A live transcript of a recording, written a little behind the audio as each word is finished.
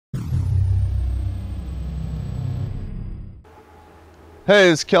Hey,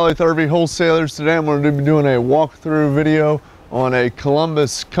 it's Kelly Thurvey, Wholesalers. Today I'm going to be doing a walkthrough video on a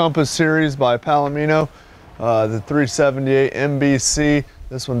Columbus Compass series by Palomino, the 378 MBC.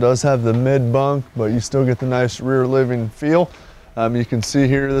 This one does have the mid bunk, but you still get the nice rear living feel. You can see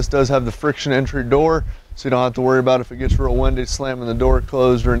here this does have the friction entry door, so you don't have to worry about if it gets real windy slamming the door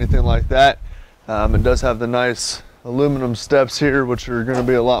closed or anything like that. It does have the nice aluminum steps here, which are going to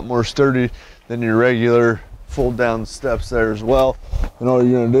be a lot more sturdy than your regular fold down steps there as well. And all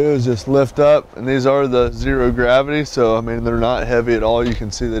you're going to do is just lift up, and these are the zero gravity, so I mean they're not heavy at all. You can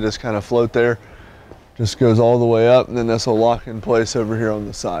see they just kind of float there, just goes all the way up, and then this will lock in place over here on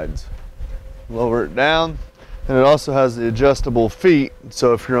the sides. Lower it down, and it also has the adjustable feet,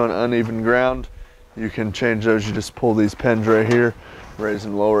 so if you're on uneven ground you can change those. You just pull these pins right here, raise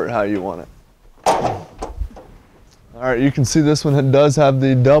and lower it how you want it. All right, you can see this one does have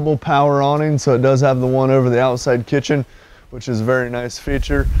the double power awning, so it does have the one over the outside kitchen, which is a very nice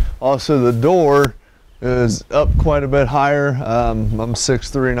feature. Also, the door is up quite a bit higher. I'm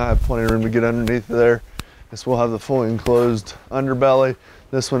 6'3" and I have plenty of room to get underneath there. This will have the fully enclosed underbelly.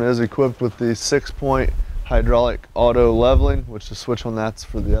 This one is equipped with the 6-point hydraulic auto leveling, which the switch on that's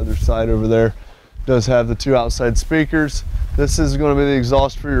for the other side over there. It does have the 2 outside speakers. This is going to be the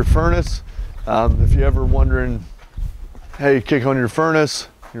exhaust for your furnace. If you're ever wondering, hey, you kick on your furnace,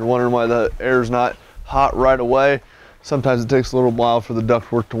 you're wondering why the air's not hot right away. Sometimes it takes a little while for the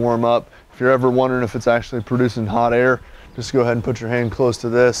ductwork to warm up. If you're ever wondering if it's actually producing hot air, just go ahead and put your hand close to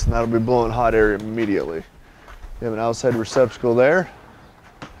this and that'll be blowing hot air immediately. You have an outside receptacle there.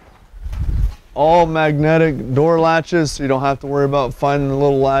 All magnetic door latches, so you don't have to worry about finding the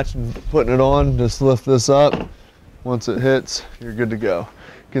little latch and putting it on. Just lift this up. Once it hits, you're good to go.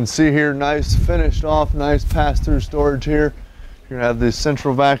 You can see here, nice finished off, nice pass-through storage here. You're gonna have the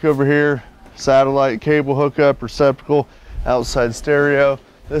central vac over here, satellite cable hookup, receptacle, outside stereo.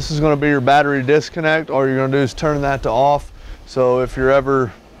 This is gonna be your battery disconnect. All you're gonna do is turn that to off. So if you're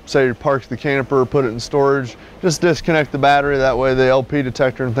ever, say you park the camper or put it in storage, just disconnect the battery. That way the LP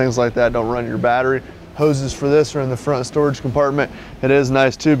detector and things like that don't run your battery. Hoses for this are in the front storage compartment. It is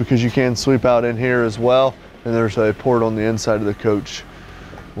nice too because you can sweep out in here as well. And there's a port on the inside of the coach.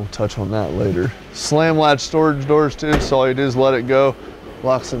 We'll touch on that later. Slam latch storage doors too, so all you do is let it go,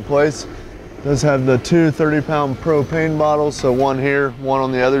 locks in place. It does have the 2 30-pound propane bottles, so one here, one on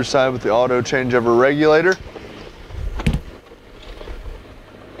the other side with the auto changeover regulator.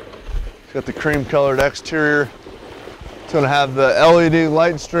 It's got the cream colored exterior. It's gonna have the LED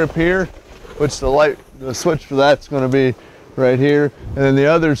light strip here, which the switch for that's gonna be right here. And then the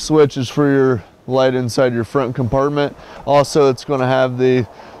other switch is for your light inside your front compartment. Also, it's going to have the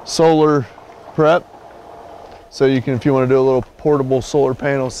solar prep, so you can, if you want to do a little portable solar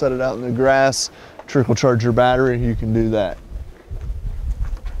panel, set it out in the grass, trickle charge your battery, you can do that.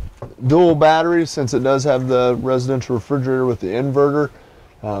 Dual batteries, since it does have the residential refrigerator with the inverter.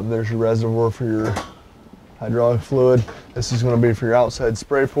 There's your reservoir for your hydraulic fluid. This is going to be for your outside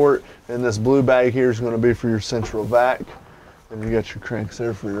spray port, and this blue bag here is going to be for your central vac. And you got your cranks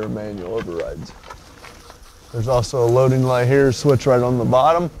there for your manual overrides. There's also a loading light here, switch right on the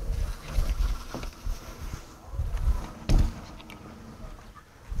bottom.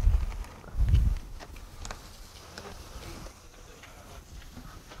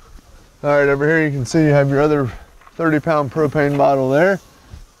 All right, over here you can see you have your other 30-pound propane bottle there.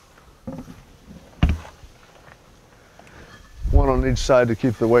 One on each side to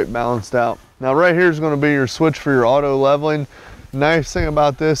keep the weight balanced out. Now right here is going to be your switch for your auto leveling. Nice thing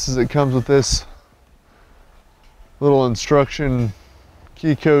about this is it comes with this little instruction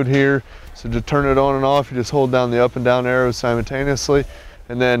key code here. So to turn it on and off, you just hold down the up and down arrows simultaneously.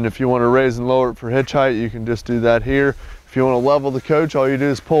 And then if you want to raise and lower it for hitch height, you can just do that here. If you want to level the coach, all you do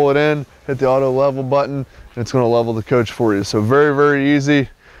is pull it in, hit the auto level button, and it's going to level the coach for you. So very, very easy.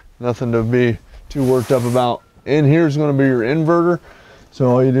 Nothing to be too worked up about. In here is going to be your inverter. So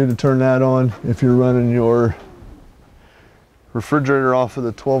all you do to turn that on, if you're running your refrigerator off of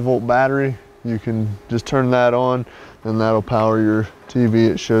the 12-volt battery, you can just turn that on and that'll power your TV.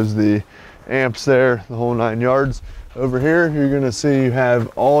 It shows the amps there, the whole 9 yards. Over here, you're gonna see you have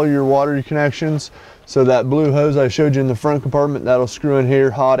all your water connections. So that blue hose I showed you in the front compartment, that'll screw in here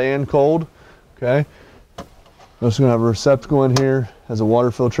hot and cold, okay? Also gonna have a receptacle in here, has a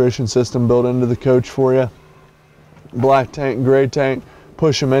water filtration system built into the coach for you. Black tank, gray tank,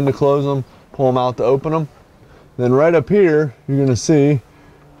 push them in to close them, pull them out to open them. Then right up here, you're gonna see,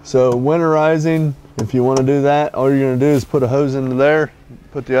 so winterizing, if you wanna do that, all you're gonna do is put a hose into there,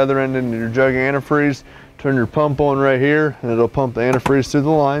 put the other end into your jug of antifreeze, turn your pump on right here, and it'll pump the antifreeze through the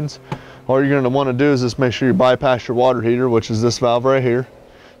lines. All you're going to want to do is just make sure you bypass your water heater, which is this valve right here.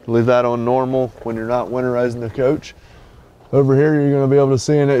 Leave that on normal when you're not winterizing the coach. Over here you're going to be able to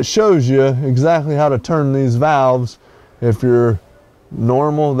see, and it shows you exactly how to turn these valves. If you're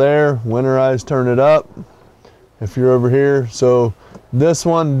normal there, winterize, turn it up. If you're over here, so this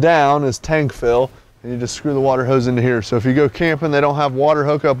one down is tank fill, and you just screw the water hose into here. So if you go camping, they don't have water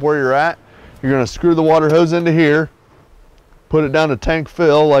hookup where you're at, you're going to screw the water hose into here, put it down to tank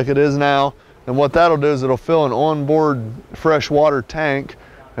fill like it is now, and what that'll do is it'll fill an onboard freshwater tank.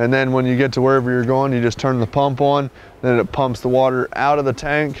 And then when you get to wherever you're going, you just turn the pump on, then it pumps the water out of the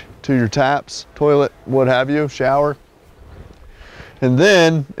tank to your taps, toilet, what have you, shower. And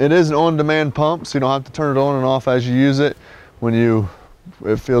then it is an on-demand pump, so you don't have to turn it on and off as you use it. When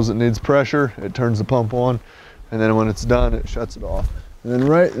it feels it needs pressure, it turns the pump on, and then when it's done, it shuts it off. And then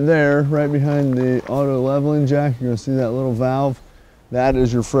right there, right behind the auto leveling jack, you're gonna see that little valve. That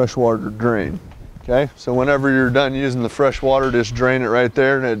is your freshwater drain. Okay, so whenever you're done using the fresh water, just drain it right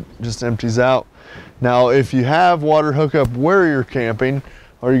there and it just empties out. Now, if you have water hookup where you're camping,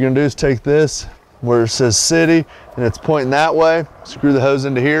 all you're gonna do is take this where it says city and it's pointing that way, screw the hose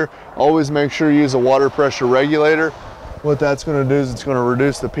into here. Always make sure you use a water pressure regulator. What that's gonna do is it's gonna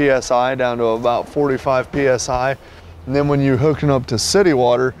reduce the PSI down to about 45 PSI. And then when you're hooking up to city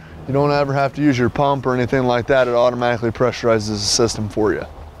water, you don't ever have to use your pump or anything like that. It automatically pressurizes the system for you,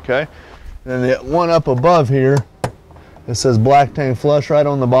 okay? And the one up above here, it says black tank flush right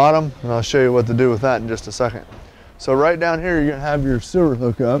on the bottom, and I'll show you what to do with that in just a second. So right down here, you're gonna have your sewer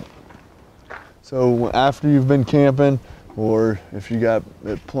hookup. So after you've been camping, or if you got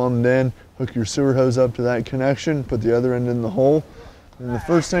it plumbed in, hook your sewer hose up to that connection, put the other end in the hole. And the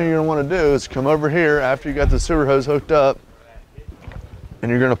first thing you're gonna wanna do is come over here after you got the sewer hose hooked up,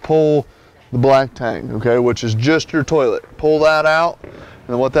 and you're gonna pull the black tank, okay, which is just your toilet. Pull that out.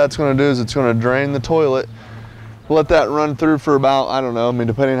 And what that's going to do is it's going to drain the toilet. Let that run through for about, I don't know, I mean,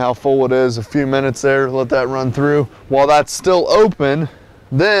 depending how full it is, a few minutes there, let that run through. While that's still open,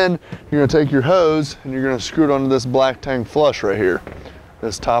 then you're going to take your hose and you're going to screw it onto this black tank flush right here,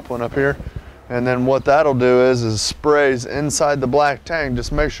 this top one up here. And then what that'll do is sprays inside the black tank.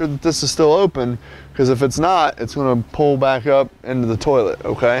 Just make sure that this is still open, because if it's not, it's going to pull back up into the toilet,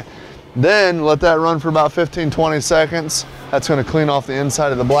 okay? Then let that run for about 15-20 seconds. That's going to clean off the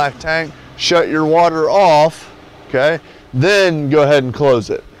inside of the black tank. Shut your water off, okay? Then go ahead and close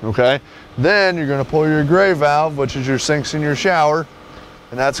it, okay? Then you're going to pull your gray valve, which is your sinks in your shower,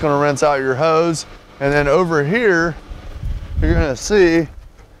 and that's going to rinse out your hose. And then over here, you're going to see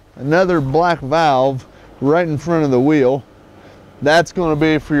another black valve right in front of the wheel. That's going to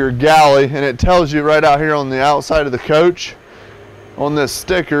be for your galley, and it tells you right out here on the outside of the coach. On this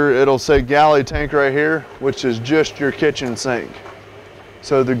sticker, it'll say galley tank right here, which is just your kitchen sink.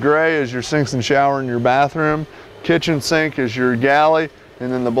 So the gray is your sinks and shower in your bathroom, kitchen sink is your galley,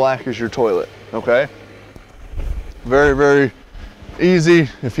 and then the black is your toilet, okay? Very, very easy.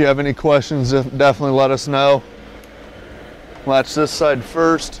 If you have any questions, definitely let us know. Latch this side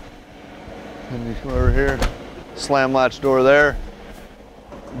first, and you come over here, slam latch door there.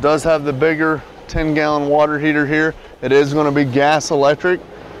 It does have the bigger 10-gallon water heater here. It is going to be gas electric.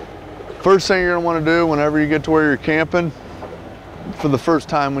 First thing you're going to want to do whenever you get to where you're camping, for the first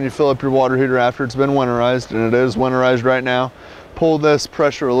time when you fill up your water heater after it's been winterized, and it is winterized right now, pull this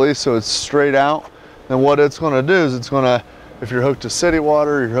pressure release so it's straight out. Then what it's going to do is it's going to, if you're hooked to city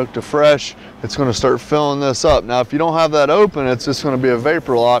water, you're hooked to fresh, it's going to start filling this up. Now if you don't have that open, it's just going to be a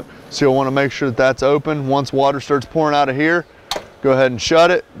vapor lock, so you'll want to make sure that that's open. Once water starts pouring out of here, go ahead and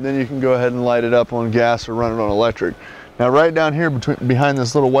shut it, then you can go ahead and light it up on gas or run it on electric. Now right down here behind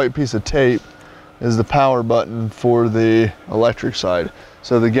this little white piece of tape is the power button for the electric side.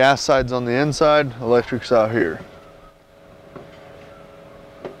 So the gas side's on the inside, electric's out here.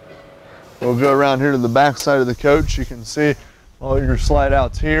 We'll go around here to the back side of the coach. You can see all your slide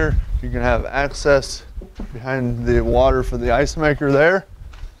outs here. You can have access behind the water for the ice maker there.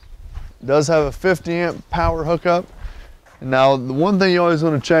 It does have a 50 amp power hookup. Now, the one thing you always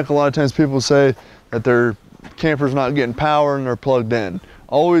want to check, a lot of times people say that their camper's not getting power and they're plugged in.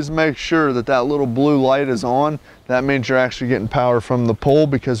 Always make sure that that little blue light is on. That means you're actually getting power from the pole,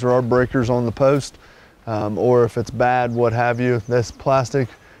 because there are breakers on the post. Or if it's bad, what have you, this plastic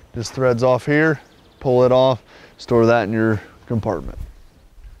just threads off here, pull it off, store that in your compartment.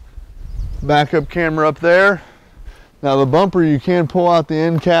 Backup camera up there. Now the bumper, you can pull out the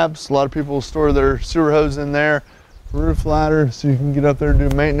end caps. A lot of people store their sewer hose in there. Roof ladder, so you can get up there and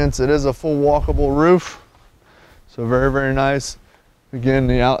do maintenance. It is a full walkable roof, so very, very nice. Again,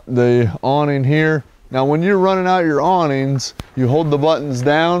 the awning here. Now when you're running out your awnings, you hold the buttons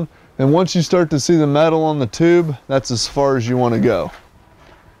down, And once you start to see the metal on the tube, that's as far as you want to go.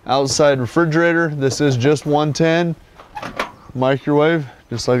 Outside refrigerator, this is just 110. Microwave,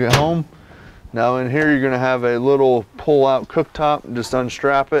 just like at home. Now in here you're going to have a little pull out cooktop. Just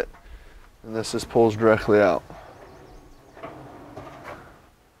unstrap it and this just pulls directly out.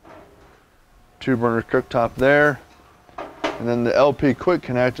 2-burner cooktop there, and then the LP quick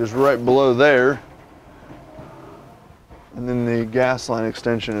connect is right below there, and then the gas line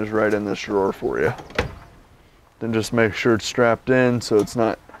extension is right in this drawer for you. Then just make sure it's strapped in so it's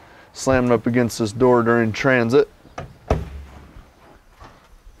not slamming up against this door during transit.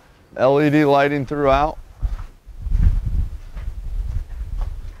 LED lighting throughout.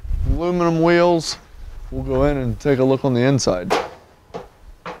 Aluminum wheels. We'll go in and take a look on the inside.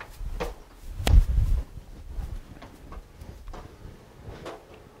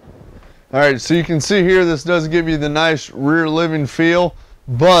 All right, so you can see here, this does give you the nice rear living feel,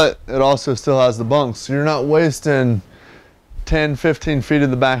 but it also still has the bunks. So you're not wasting 10, 15 feet of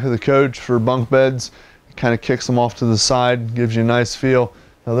the back of the coach for bunk beds. It kind of kicks them off to the side, gives you a nice feel.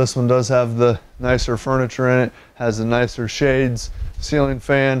 Now this one does have the nicer furniture in it, has the nicer shades, ceiling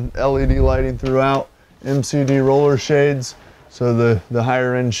fan, LED lighting throughout, MCD roller shades. So the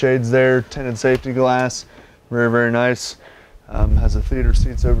higher end shades there, tinted safety glass, very, very nice. Has the theater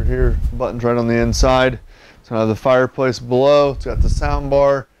seats over here, buttons right on the inside. So now the fireplace below, it's got the sound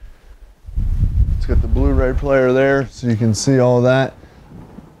bar. It's got the Blu-ray player there, so you can see all that.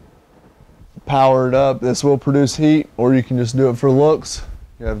 Powered up, this will produce heat, or you can just do it for looks.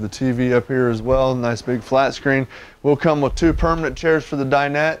 You have the TV up here as well, nice big flat screen. Will come with 2 permanent chairs for the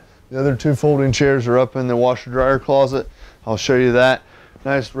dinette. The other 2 folding chairs are up in the washer dryer closet. I'll show you that.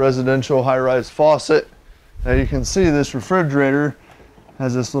 Nice residential high-rise faucet. Now you can see this refrigerator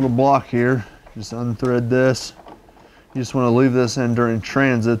has this little block here. Just unthread this. You just want to leave this in during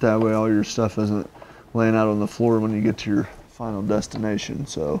transit, that way all your stuff isn't laying out on the floor when you get to your final destination.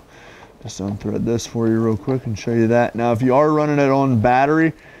 So just unthread this for you real quick and show you that. Now if you are running it on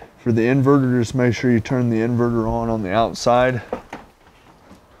battery, for the inverter, just make sure you turn the inverter on the outside. You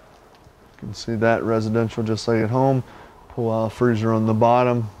can see that residential just like at home. Pull out a freezer on the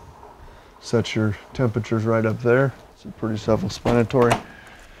bottom. Set your temperatures right up there. It's pretty self-explanatory.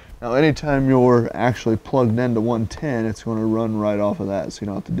 Now anytime you're actually plugged into 110, it's going to run right off of that, so you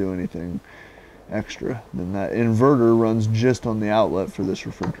don't have to do anything extra. Then that inverter runs just on the outlet for this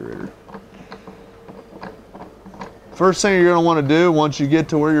refrigerator. First thing you're going to want to do once you get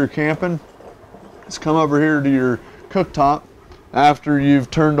to where you're camping is come over here to your cooktop after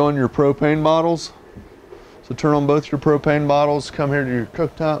you've turned on your propane bottles. So turn on both your propane bottles, come here to your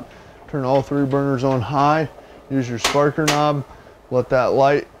cooktop, turn all 3 burners on high, use your sparker knob, let that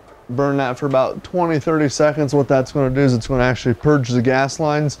light burn that for about 20-30 seconds. What that's going to do is it's going to actually purge the gas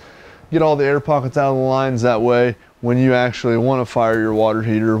lines, get all the air pockets out of the lines. That way when you actually want to fire your water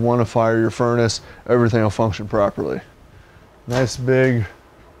heater, want to fire your furnace, everything will function properly. Nice big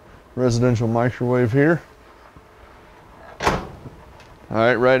residential microwave here. All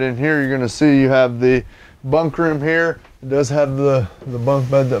right, right in here you're going to see you have the bunk room here. It does have the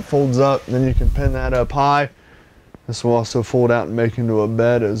bunk bed that folds up, and then you can pin that up high. This will also fold out and make into a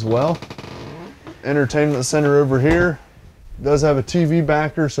bed as well. Entertainment center over here. It does have a TV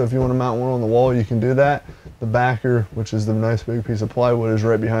backer, so if you want to mount one on the wall, you can do that. The backer, which is the nice big piece of plywood, is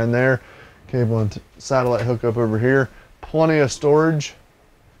right behind there. Cable and satellite hookup over here. Plenty of storage.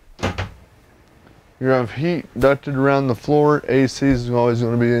 You have heat ducted around the floor. AC is always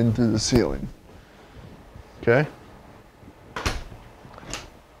going to be in through the ceiling. Okay. A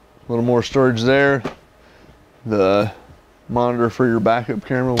little more storage there. The monitor for your backup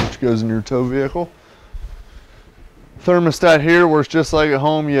camera, which goes in your tow vehicle. Thermostat here works just like at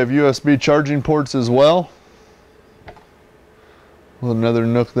home. You have USB charging ports as well. Another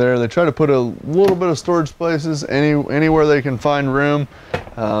nook there. They try to put a little bit of storage places anywhere they can find room.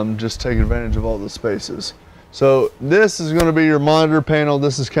 Just take advantage of all the spaces. So this is going to be your monitor panel.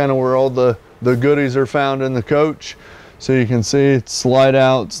 This is kind of where all the goodies are found in the coach. So you can see it's slide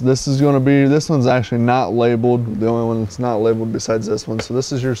outs. This is going to be, this one's actually not labeled. The only one that's not labeled besides this one. So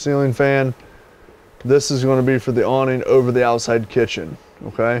this is your ceiling fan. This is going to be for the awning over the outside kitchen.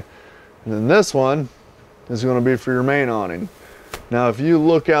 Okay. And then this one is going to be for your main awning. Now if you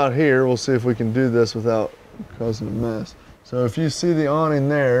look out here, we'll see if we can do this without causing a mess. So if you see the awning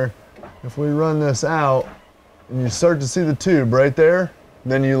there, if we run this out and you start to see the tube right there,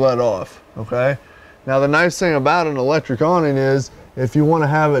 then you let off, okay? Now the nice thing about an electric awning is if you want to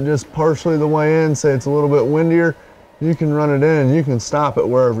have it just partially the way in, say it's a little bit windier, you can run it in and you can stop it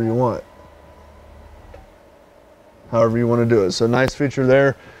wherever you want. However you want to do it. So nice feature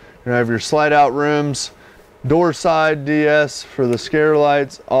there. You're gonna have your slide out rooms, door side DS for the scare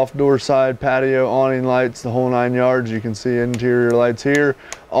lights, off door side patio awning lights, the whole 9 yards. You can see interior lights here,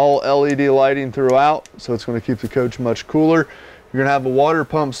 all LED lighting throughout, so it's going to keep the coach much cooler. You're going to have a water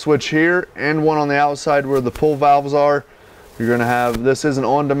pump switch here and one on the outside where the pull valves are. You're going to have, this is an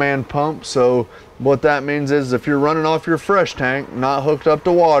on-demand pump, so what that means is if you're running off your fresh tank, not hooked up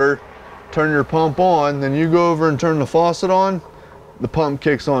to water, turn your pump on, then you go over and turn the faucet on, the pump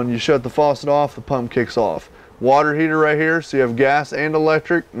kicks on. You shut the faucet off, the pump kicks off. Water heater right here, so you have gas and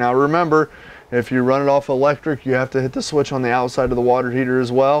electric. Now remember, if you run it off electric, you have to hit the switch on the outside of the water heater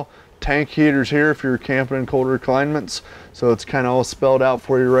as well. Tank heaters here if you're camping in colder climates, so it's kind of all spelled out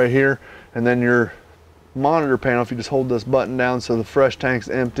for you right here. And then your monitor panel, if you just hold this button down, so the fresh tank's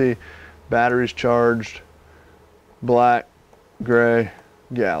empty, batteries charged, black, gray,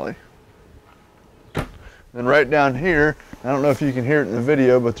 galley. And right down here, I don't know if you can hear it in the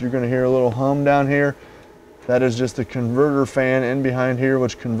video, but you're going to hear a little hum down here. That is just a converter fan in behind here,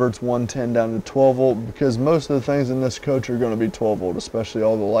 which converts 110 down to 12 volt, because most of the things in this coach are going to be 12 volt, especially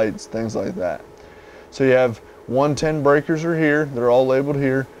all the lights, things like that. So you have 110 breakers are here, they're all labeled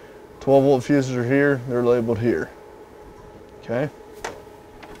here. 12 volt fuses are here, they're labeled here. Okay.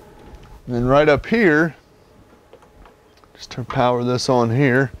 And then right up here, just to power this on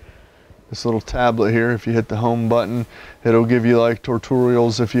here, this little tablet here, if you hit the home button, it'll give you like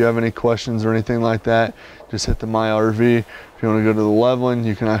tutorials if you have any questions or anything like that. Just hit the My RV. If you want to go to the leveling,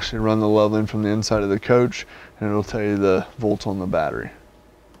 you can actually run the leveling from the inside of the coach, and it'll tell you the volts on the battery.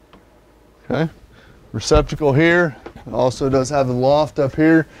 Okay. Receptacle here. It also does have the loft up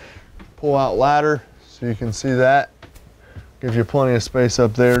here. Pull out ladder, so you can see that. Gives you plenty of space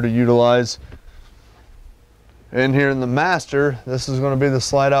up there to utilize. And here in the master, this is going to be the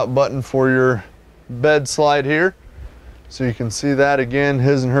slide out button for your bed slide here. So you can see that again,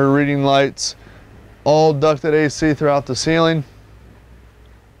 his and her reading lights, all ducted AC throughout the ceiling.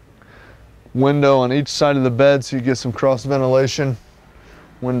 Window on each side of the bed so you get some cross ventilation.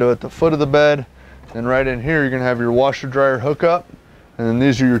 Window at the foot of the bed. And right in here, you're going to have your washer dryer hookup. And then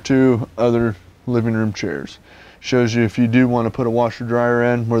these are your two other living room chairs. Shows you if you do want to put a washer dryer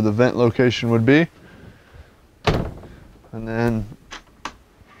in where the vent location would be. And then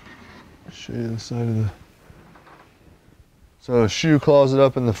show you the side of the, so a shoe closet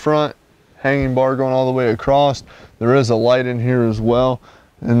up in the front, hanging bar going all the way across. There is a light in here as well.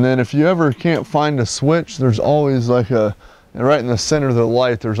 And then if you ever can't find a switch, there's always like a, and right in the center of the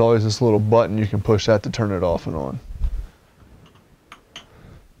light, there's always this little button you can push that to turn it off and on.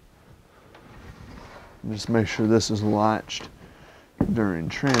 Just make sure this is latched during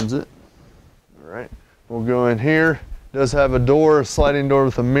transit. All right, we'll go in here. It does have a door, a sliding door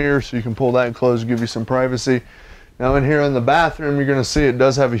with a mirror, so you can pull that closed, give you some privacy. Now in here in the bathroom, you're gonna see it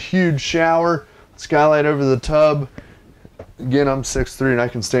does have a huge shower, skylight over the tub. Again, I'm 6'3" and I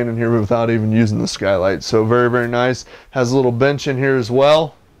can stand in here without even using the skylight. So very, very nice. Has a little bench in here as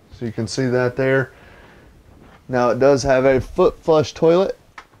well, so you can see that there. Now it does have a foot flush toilet,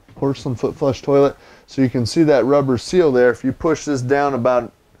 porcelain foot flush toilet. So you can see that rubber seal there. If you push this down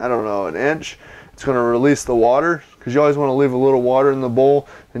about, I don't know, an inch, it's going to release the water, because you always want to leave a little water in the bowl,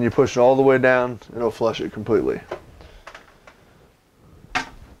 and you push it all the way down, it'll flush it completely.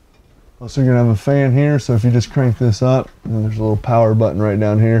 Also, you're going to have a fan here, so if you just crank this up, and there's a little power button right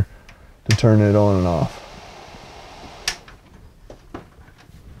down here to turn it on and off.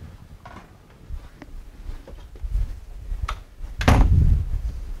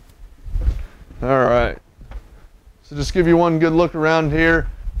 All right, so just give you one good look around here.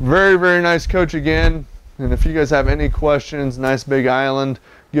 Very, very nice coach again. And if you guys have any questions, nice big island,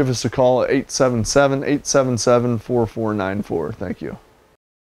 give us a call at 877-877-4494. Thank you.